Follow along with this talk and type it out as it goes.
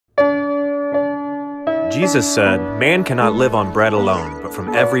Jesus said, "Man cannot live on bread alone, but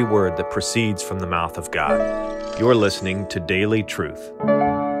from every word that proceeds from the mouth of God." You're listening to Daily Truth.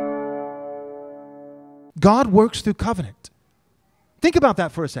 God works through covenant. Think about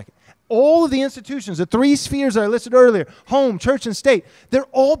that for a second. All of the institutions, the three spheres that I listed earlier, home, church, and state, they're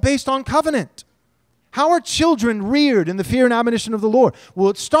all based on covenant. How are children reared in the fear and admonition of the Lord? Well,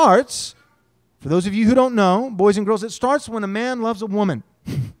 it starts, for those of you who don't know, boys and girls, it starts when a man loves a woman.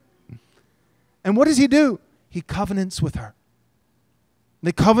 And what does he do? He covenants with her.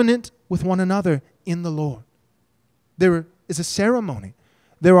 They covenant with one another in the Lord. There is a ceremony.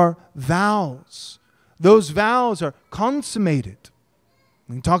 There are vows. Those vows are consummated.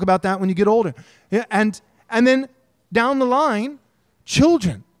 We can talk about that when you get older. Yeah, and then down the line,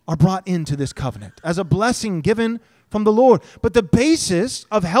 children are brought into this covenant as a blessing given from the Lord. But the basis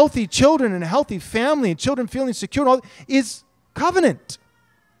of healthy children and a healthy family and children feeling secure is covenant.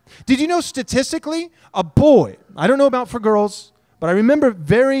 Did you know statistically, a boy, I don't know about for girls, but I remember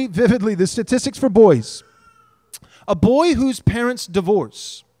very vividly the statistics for boys. A boy whose parents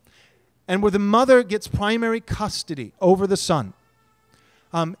divorce and where the mother gets primary custody over the son,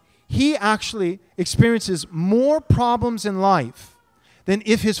 he actually experiences more problems in life than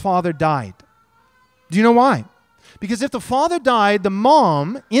if his father died. Do you know why? Because if the father died, the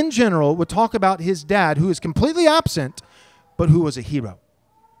mom, in general, would talk about his dad, who is completely absent, but who was a hero.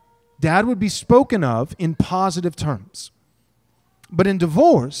 Dad would be spoken of in positive terms. But in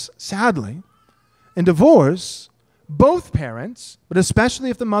divorce, sadly, in divorce, both parents, but especially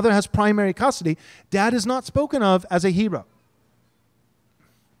if the mother has primary custody, dad is not spoken of as a hero.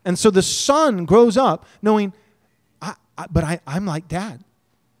 And so the son grows up knowing, I'm like dad.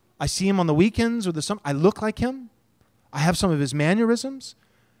 I see him on the weekends or the summer. I look like him. I have some of his mannerisms.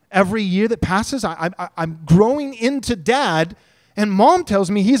 Every year that passes, I'm growing into dad, and mom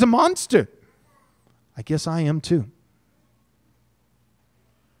tells me he's a monster. I guess I am too.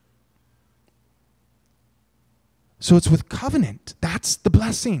 So it's with covenant. That's the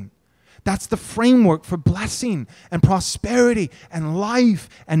blessing. That's the framework for blessing and prosperity and life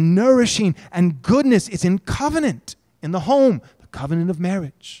and nourishing and goodness. It's in covenant. In the home, the covenant of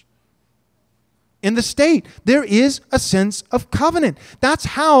marriage. In the state, there is a sense of covenant. That's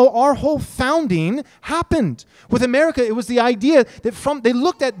how our whole founding happened. With America, it was the idea that they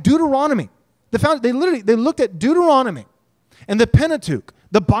looked at Deuteronomy. They looked at Deuteronomy and the Pentateuch,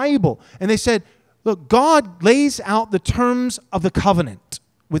 the Bible, and they said, look, God lays out the terms of the covenant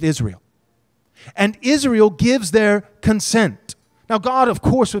with Israel. And Israel gives their consent. Now, God, of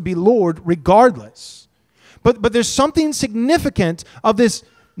course, would be Lord regardless. But there's something significant of this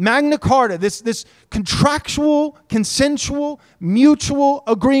Magna Carta, this contractual, consensual, mutual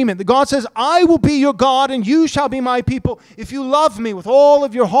agreement that God says, I will be your God and you shall be my people if you love me with all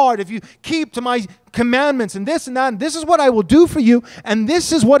of your heart, if you keep to my commandments and this and that, and this is what I will do for you, and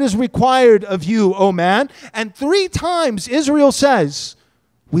this is what is required of you, O man. And 3 times Israel says,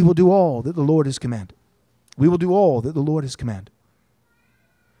 we will do all that the Lord has commanded. We will do all that the Lord has commanded.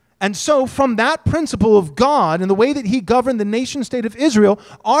 And so from that principle of God and the way that he governed the nation state of Israel,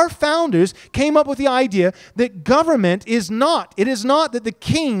 our founders came up with the idea that government it is not that the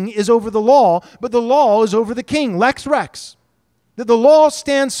king is over the law, but the law is over the king, lex rex. That the law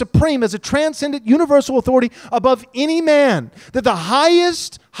stands supreme as a transcendent universal authority above any man. That the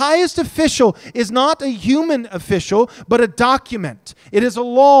highest official is not a human official, but a document. It is a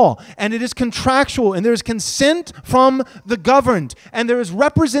law, and it is contractual, and there is consent from the governed, and there is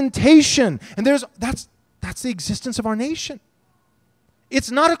representation, and that's the existence of our nation.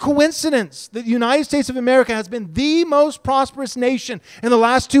 It's not a coincidence that the United States of America has been the most prosperous nation in the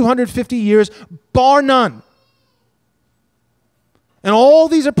last 250 years, bar none. And all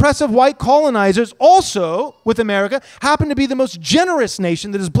these oppressive white colonizers also, with America, happen to be the most generous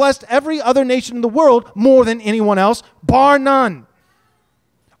nation that has blessed every other nation in the world more than anyone else, bar none.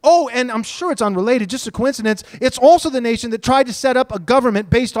 Oh, and I'm sure it's unrelated, just a coincidence. It's also the nation that tried to set up a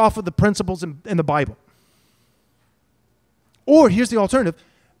government based off of the principles in the Bible. Or here's the alternative.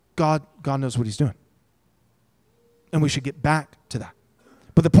 God knows what he's doing. And we should get back to that.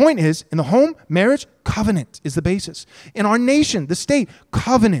 But the point is, in the home, marriage, covenant is the basis. In our nation, the state,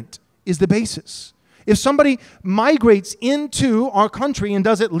 covenant is the basis. If somebody migrates into our country and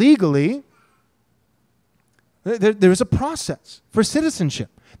does it legally, there is a process for citizenship.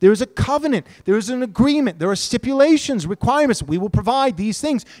 There is a covenant. There is an agreement. There are stipulations, requirements. We will provide these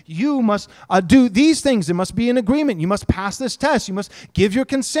things. You must do these things. There must be an agreement. You must pass this test. You must give your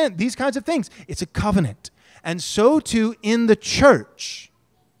consent. These kinds of things. It's a covenant. And so too in the church.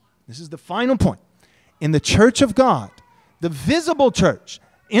 This is the final point. In the church of God, the visible church,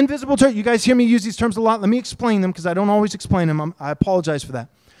 Invisible church, you guys hear me use these terms a lot. Let me explain them because I don't always explain them. I apologize for that.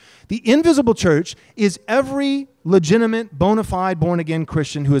 The invisible church is every legitimate, bona fide, born-again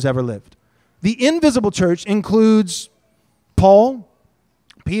Christian who has ever lived. The invisible church includes Paul,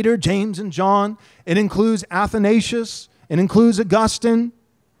 Peter, James, and John. It includes Athanasius. It includes Augustine,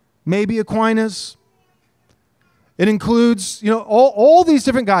 maybe Aquinas. It includes, all these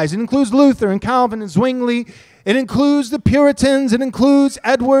different guys. It includes Luther and Calvin and Zwingli. It includes the Puritans. It includes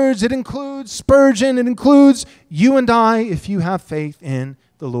Edwards. It includes Spurgeon. It includes you and I if you have faith in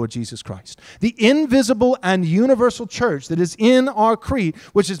the Lord Jesus Christ. The invisible and universal church that is in our creed,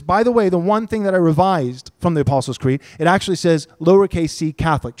 which is, by the way, the one thing that I revised from the Apostles' Creed, it actually says lowercase c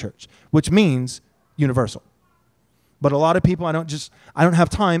Catholic Church, which means universal. But a lot of people, I don't have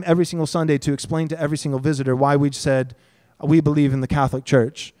time every single Sunday to explain to every single visitor why we said we believe in the Catholic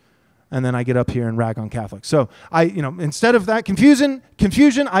Church. And then I get up here and rag on Catholics. So instead of that confusion,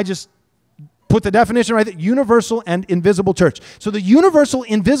 I just put the definition right there, universal and invisible church. So the universal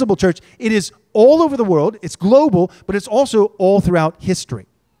invisible church, it is all over the world, it's global, but it's also all throughout history.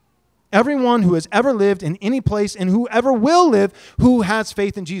 Everyone who has ever lived in any place and whoever will live who has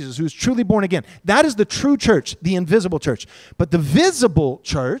faith in Jesus, who is truly born again. That is the true church, the invisible church. But the visible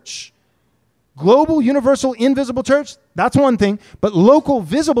church, global, universal, invisible church, that's one thing. But local,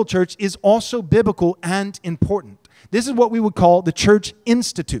 visible church is also biblical and important. This is what we would call the church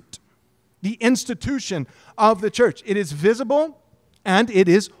institute, the institution of the church. It is visible and it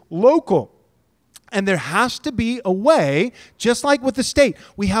is local. And there has to be a way, just like with the state,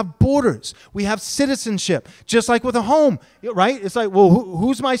 we have borders, we have citizenship, just like with a home, right? It's like, well,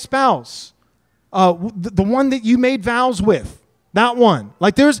 who's my spouse? The one that you made vows with. That one.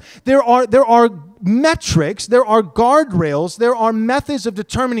 Like there are metrics, there are guardrails, there are methods of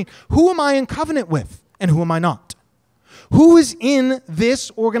determining who am I in covenant with and who am I not. Who is in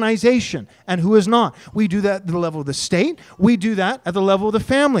this organization and who is not? We do that at the level of the state. We do that at the level of the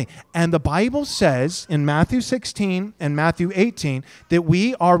family. And the Bible says in Matthew 16 and Matthew 18 that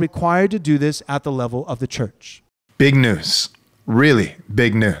we are required to do this at the level of the church. Big news. Really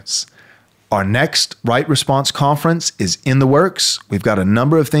big news. Our next Right Response Conference is in the works. We've got a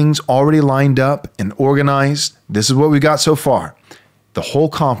number of things already lined up and organized. This is what we got so far. The whole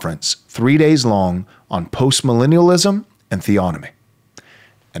conference, 3 days long, on postmillennialism and theonomy.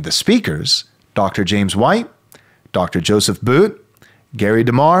 And the speakers, Dr. James White, Dr. Joseph Boot, Gary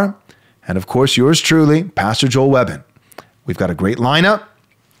DeMar, and of course yours truly, Pastor Joel Webbon. We've got a great lineup.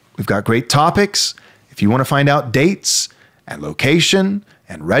 We've got great topics. If you want to find out dates and location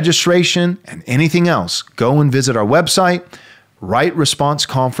and registration and anything else, go and visit our website,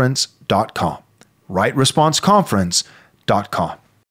 rightresponseconference.com. rightresponseconference.com.